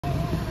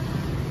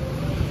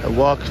A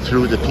walk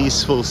through the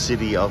peaceful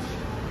city of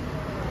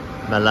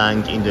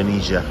Malang,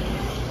 Indonesia.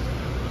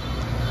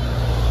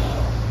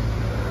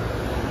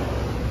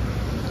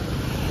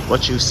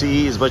 What you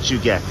see is what you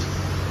get.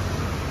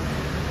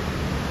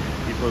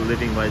 People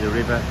living by the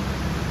river,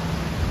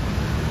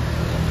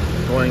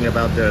 going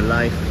about their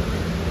life.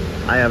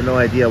 I have no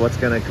idea what's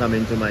gonna come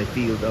into my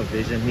field of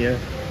vision here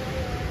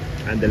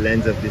and the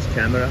lens of this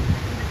camera.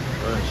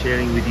 But I'm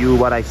sharing with you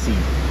what I see.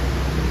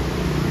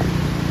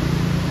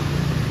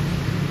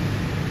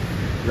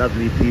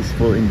 Lovely,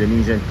 peaceful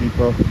Indonesian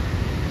people.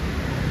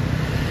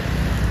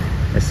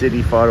 A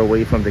city far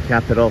away from the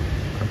capital,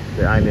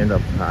 the island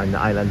of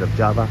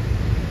Java.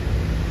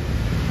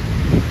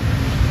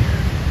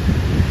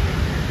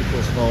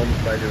 People's homes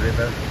by the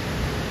river.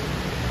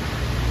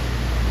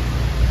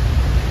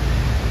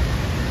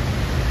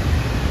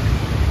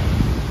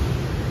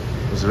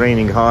 It was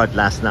raining hard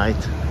last night.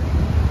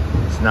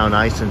 It's now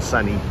nice and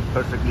sunny,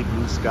 perfectly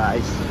blue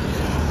skies.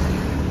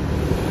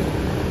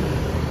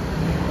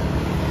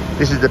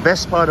 This is the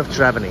best part of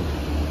traveling.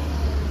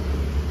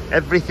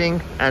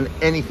 Everything and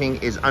anything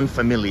is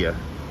unfamiliar.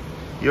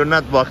 You're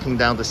not walking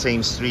down the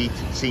same street,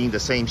 seeing the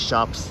same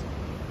shops,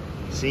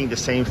 seeing the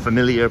same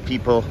familiar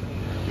people.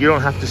 You don't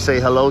have to say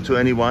hello to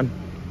anyone.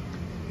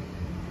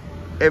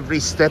 Every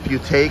step you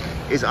take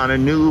is on a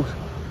new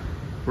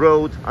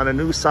road, on a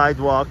new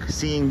sidewalk,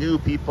 seeing new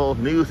people,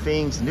 new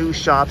things, new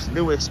shops,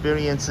 new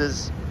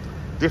experiences,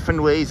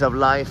 different ways of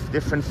life,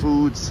 different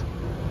foods,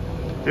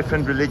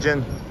 different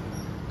religion,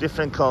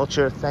 different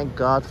culture. Thank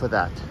God for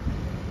that.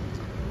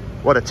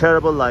 What a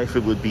terrible life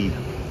it would be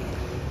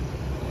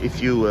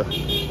if you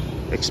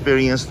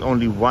experienced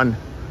only one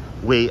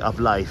way of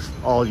life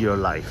all your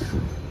life.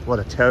 What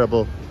a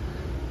terrible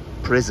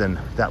prison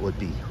that would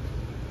be.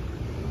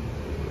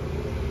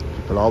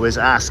 People always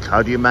ask,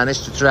 how do you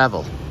manage to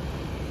travel?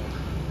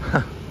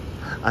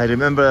 I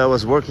remember I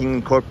was working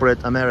in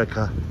corporate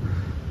America,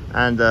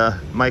 and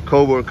my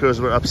co-workers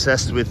were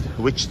obsessed with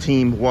which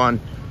team won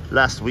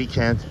last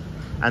weekend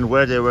and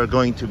where they were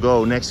going to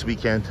go next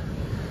weekend,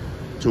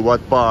 to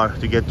what bar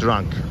to get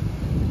drunk.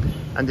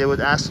 And they would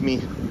ask me,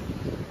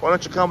 why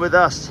don't you come with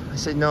us? I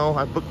said, no,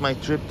 I booked my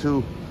trip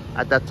to,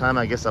 at that time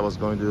I guess I was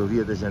going to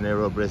Rio de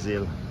Janeiro,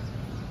 Brazil.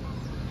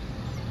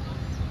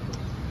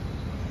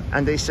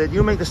 And they said,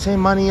 you make the same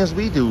money as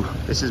we do.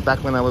 This is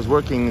back when I was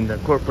working in the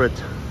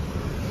corporate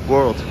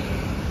world.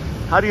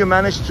 How do you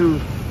manage to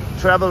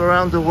travel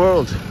around the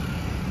world?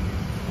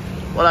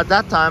 Well, at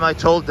that time I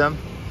told them,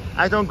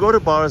 I don't go to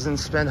bars and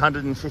spend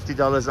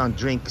 $150 on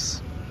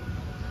drinks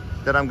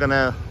that I'm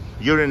gonna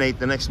urinate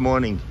the next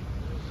morning.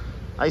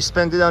 I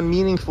spend it on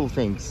meaningful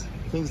things,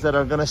 things that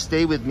are gonna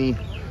stay with me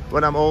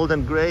when I'm old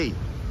and gray.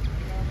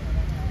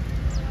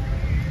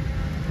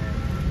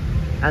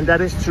 And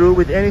that is true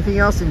with anything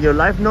else in your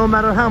life, no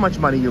matter how much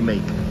money you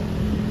make.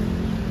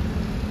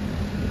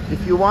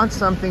 If you want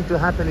something to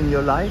happen in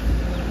your life,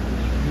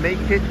 make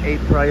it a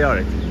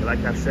priority, like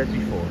I've said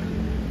before.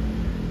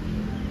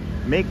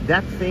 Make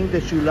that thing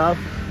that you love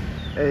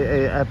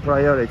a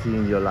priority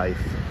in your life.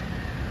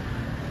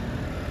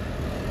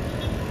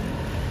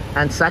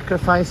 And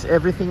sacrifice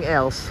everything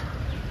else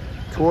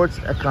towards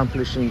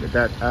accomplishing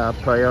that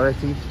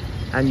priority,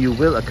 and you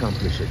will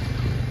accomplish it.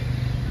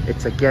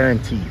 It's a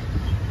guarantee.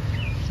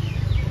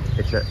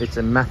 It's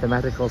a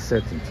mathematical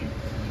certainty.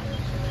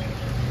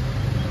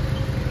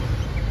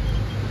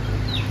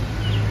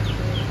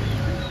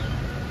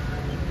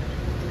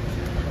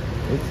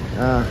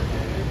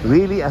 It's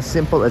really as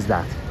simple as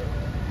that.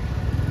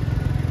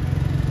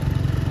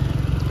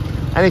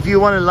 And if you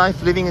want a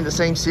life living in the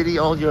same city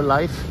all your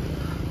life,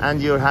 and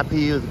you're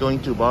happy with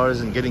going to bars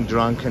and getting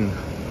drunk and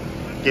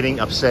getting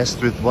obsessed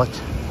with what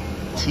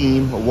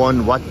team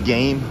won what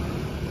game,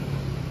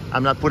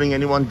 I'm not putting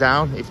anyone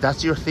down. If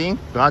that's your thing,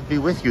 God be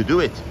with you, do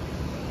it.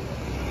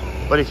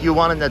 But if you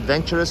want an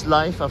adventurous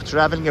life of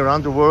traveling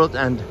around the world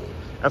and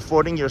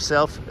affording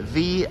yourself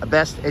the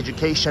best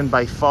education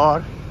by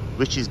far,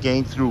 which is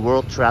gained through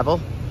world travel,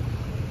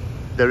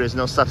 there is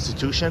no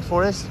substitution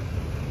for it,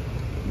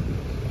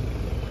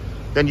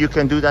 then you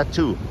can do that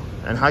too.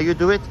 And how you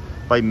do it?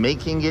 By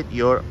making it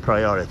your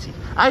priority.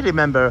 I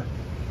remember,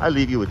 I'll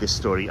leave you with this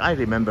story. I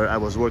remember I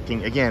was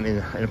working again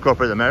in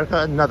corporate America,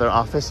 another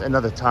office,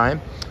 another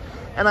time,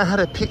 and I had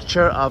a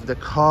picture of the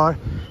car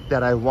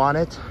that I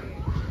wanted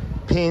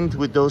pinned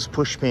with those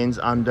push pins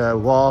on the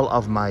wall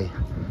of my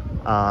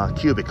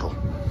cubicle.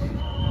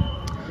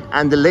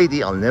 And the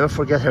lady, I'll never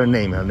forget her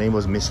name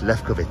was Miss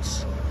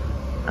Lefkowitz.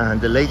 And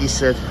the lady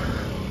said,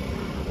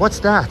 what's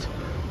that?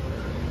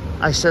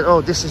 I said, oh,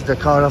 this is the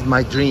car of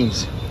my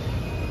dreams.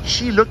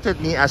 She looked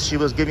at me as she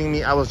was giving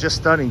me, I was just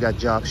starting that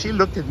job. She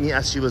looked at me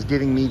as she was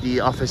giving me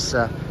the office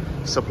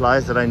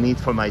supplies that I need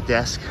for my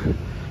desk.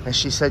 And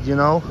she said, you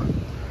know,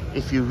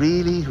 if you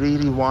really,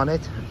 really want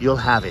it, you'll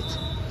have it.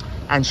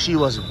 And she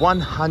was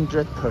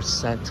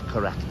 100%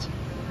 correct.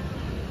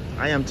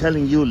 I am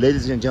telling you,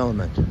 ladies and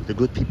gentlemen, the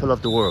good people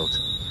of the world,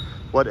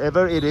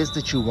 whatever it is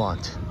that you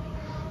want,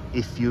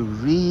 if you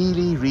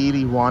really,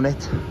 really want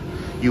it,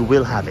 you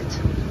will have it.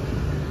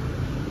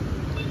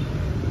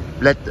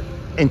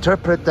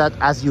 Interpret that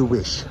as you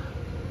wish.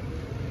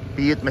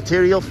 Be it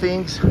material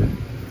things,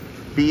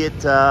 be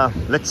it,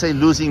 let's say,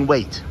 losing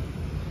weight.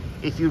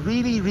 If you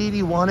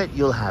really want it,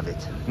 you'll have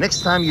it.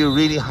 Next time you're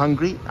really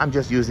hungry, I'm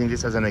just using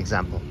this as an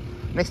example.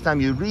 Next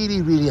time you're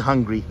really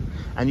hungry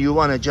and you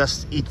want to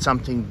just eat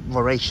something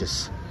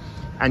voracious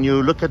and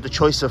you look at the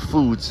choice of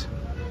foods,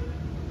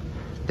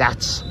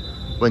 that's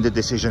when the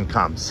decision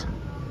comes.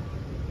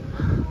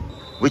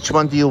 Which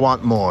one do you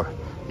want more?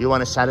 Do you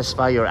want to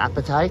satisfy your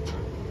appetite,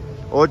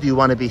 or do you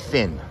want to be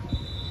thin?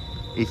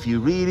 If you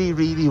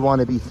really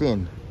want to be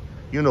thin,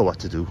 you know what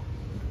to do.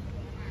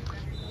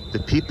 The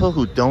people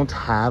who don't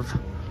have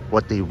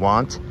what they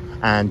want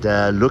and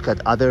look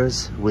at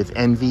others with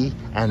envy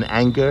and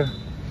anger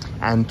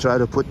and try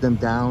to put them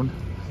down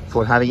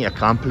for having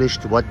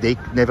accomplished what they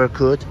never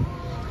could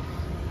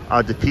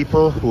are the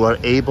people who are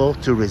able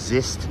to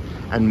resist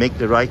and make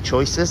the right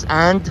choices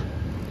and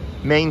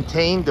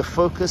maintain the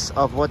focus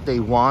of what they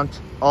want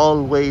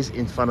always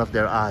in front of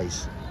their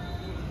eyes.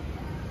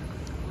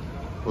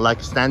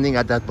 Like standing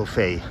at that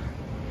buffet.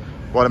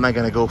 What am I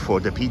gonna go for,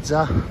 the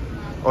pizza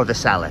or the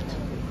salad?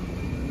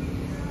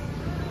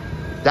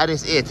 That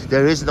is it.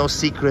 There is no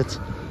secret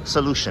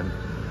solution.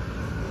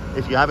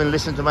 If you haven't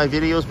listened to my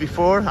videos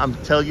before, I'm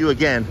telling you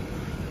again,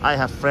 I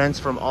have friends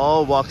from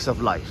all walks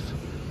of life.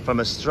 From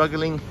a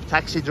struggling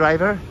taxi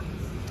driver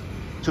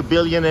to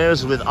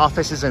billionaires with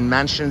offices and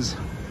mansions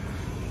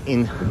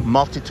in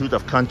multitude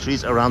of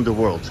countries around the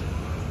world.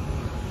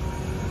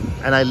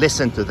 And I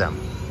listen to them.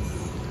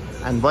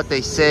 And what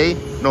they say,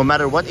 no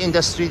matter what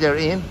industry they're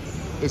in,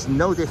 is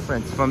no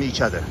different from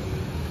each other.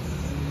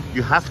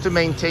 You have to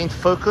maintain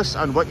focus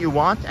on what you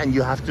want, and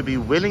you have to be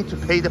willing to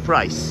pay the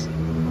price.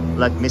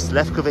 Like Miss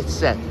Lefkowitz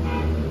said,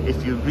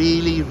 if you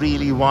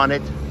really want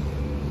it,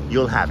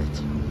 you'll have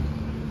it.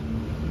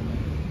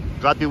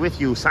 God be with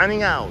you.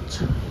 Signing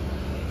out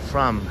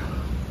from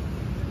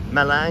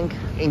Malang,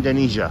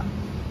 Indonesia.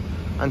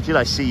 Until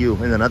I see you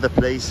in another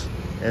place,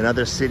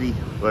 another city,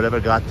 wherever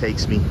God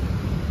takes me,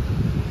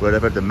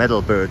 wherever the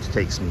metal bird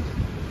takes me.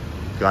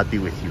 God be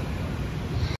with you.